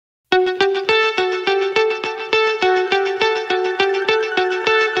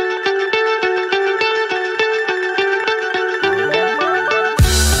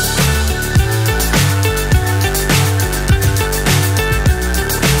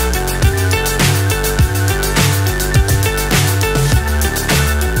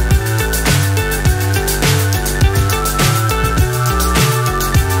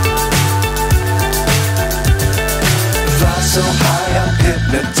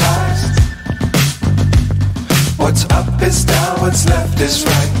Up is down, what's left is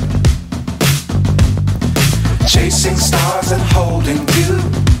right. Chasing stars and holding you.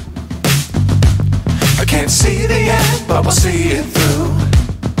 I can't see the end, but we'll see it through.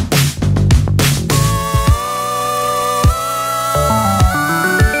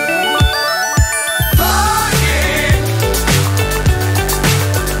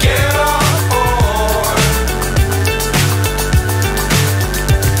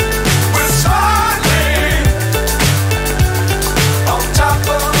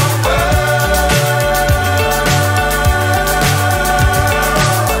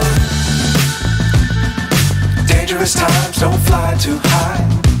 Times don't fly too high.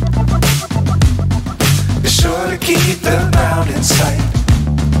 Be sure to keep the ground in sight.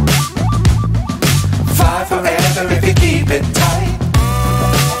 Fly forever if you keep it tight.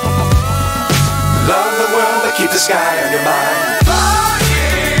 Love the world but keep the sky on your mind.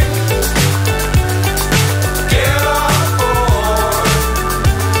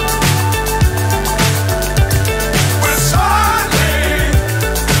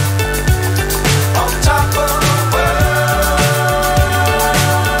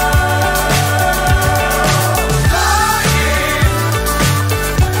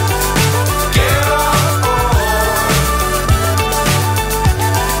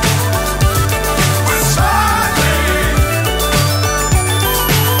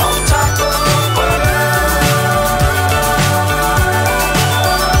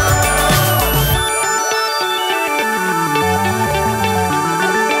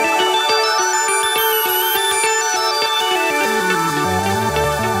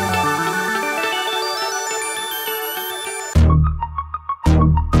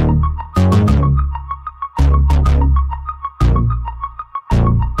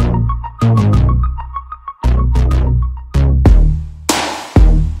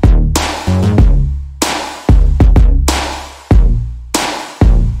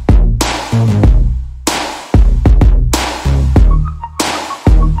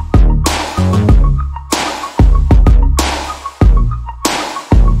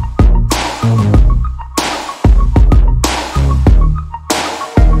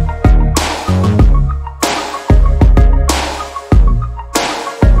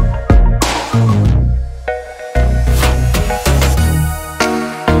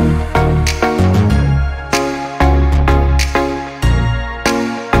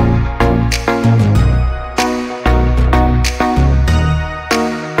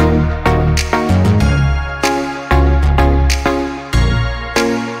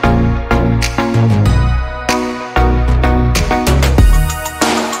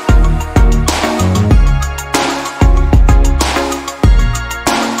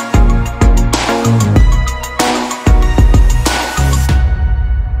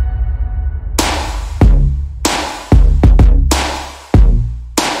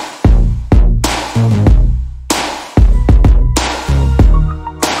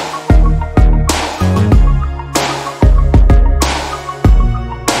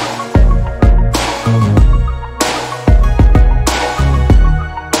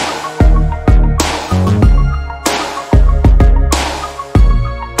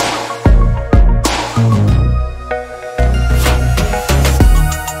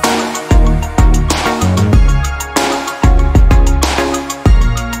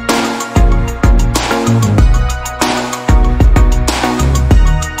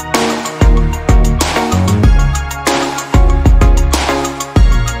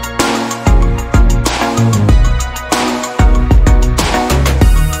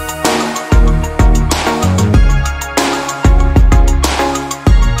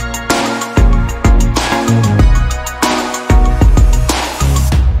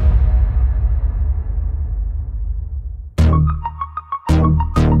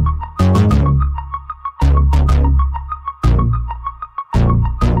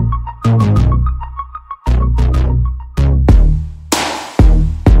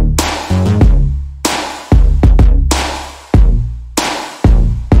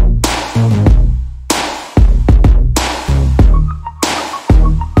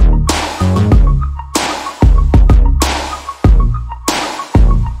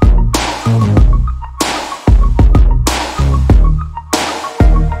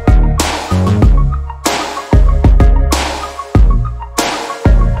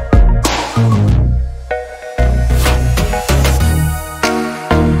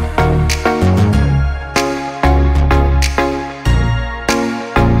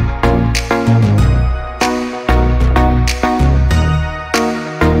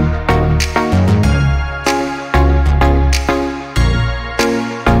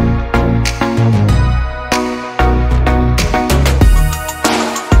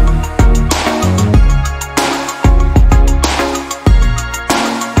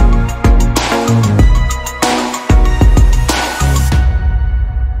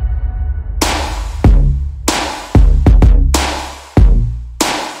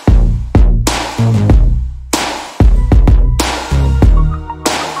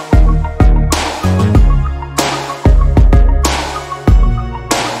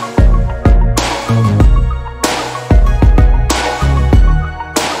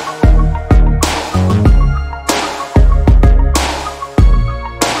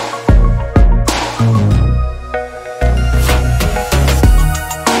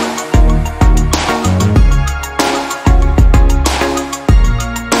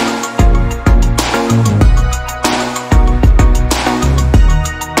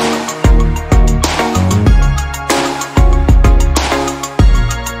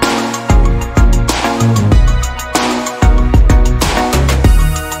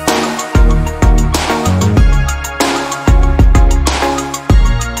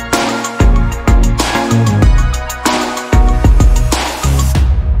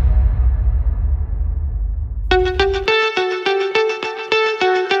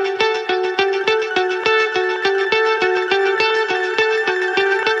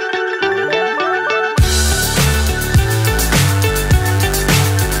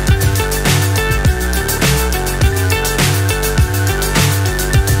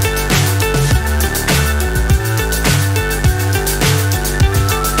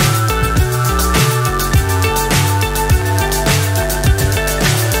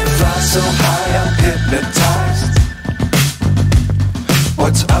 so high I'm hypnotized.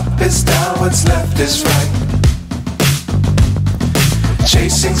 What's up is down, what's left is right.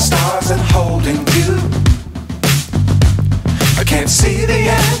 Chasing stars and holding you. I can't see the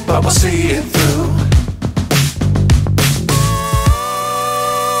end, but we'll see it through.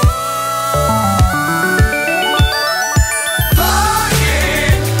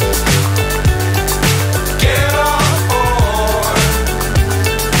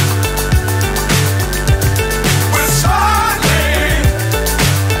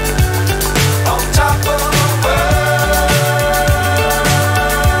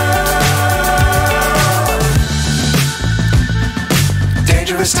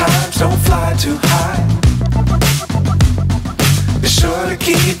 Times don't fly too high. Be sure to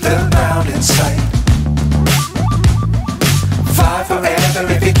keep the ground in sight. Fly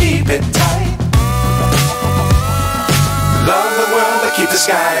forever if you keep it tight. Love the world but keep the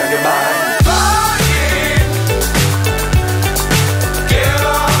sky on your mind.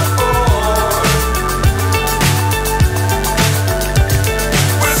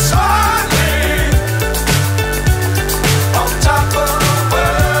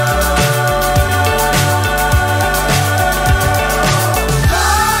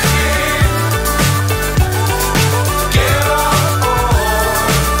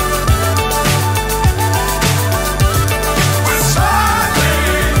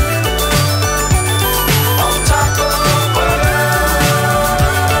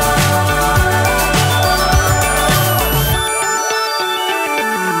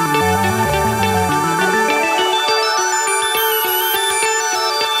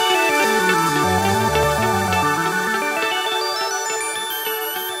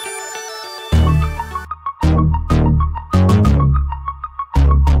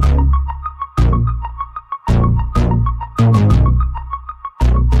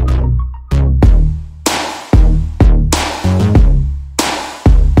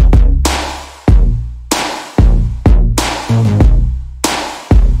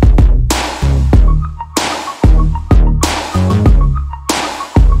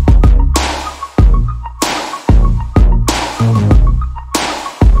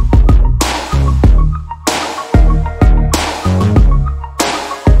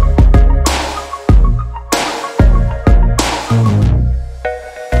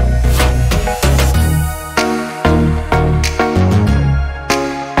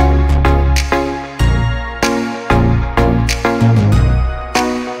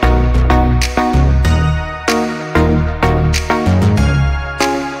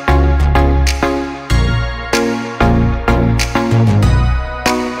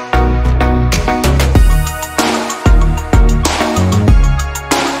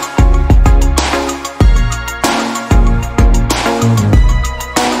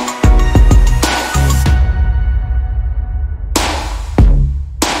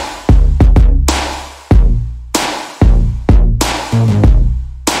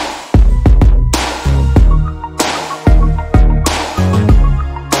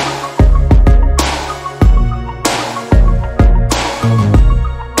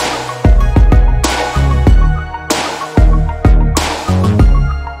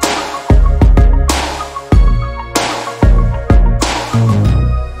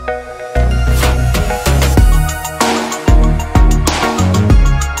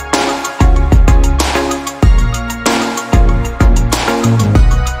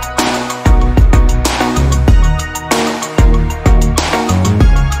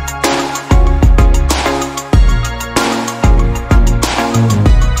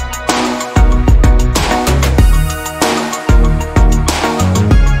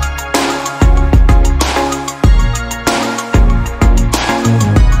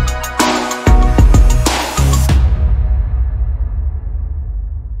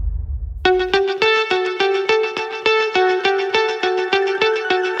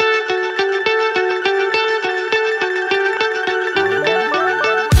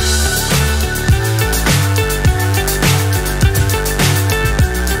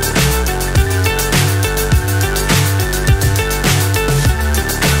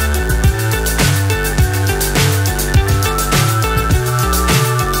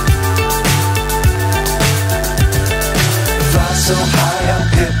 so high I'm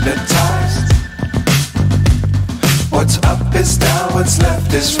hypnotized. What's up is down, what's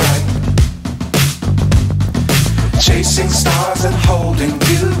left is right. Chasing stars and holding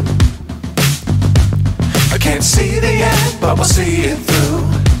you. I can't see the end, but we'll see it through.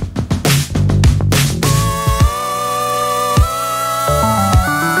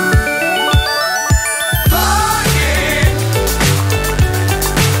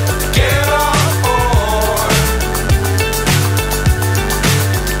 Get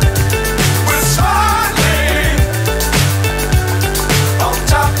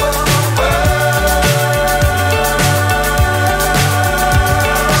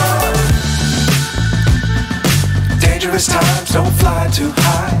Dangerous times, don't fly too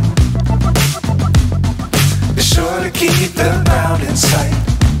high. Be sure to keep the ground in sight.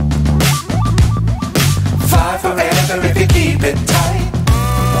 Fly forever if you keep it tight.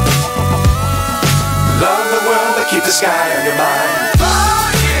 Love the world, but keep the sky on your mind.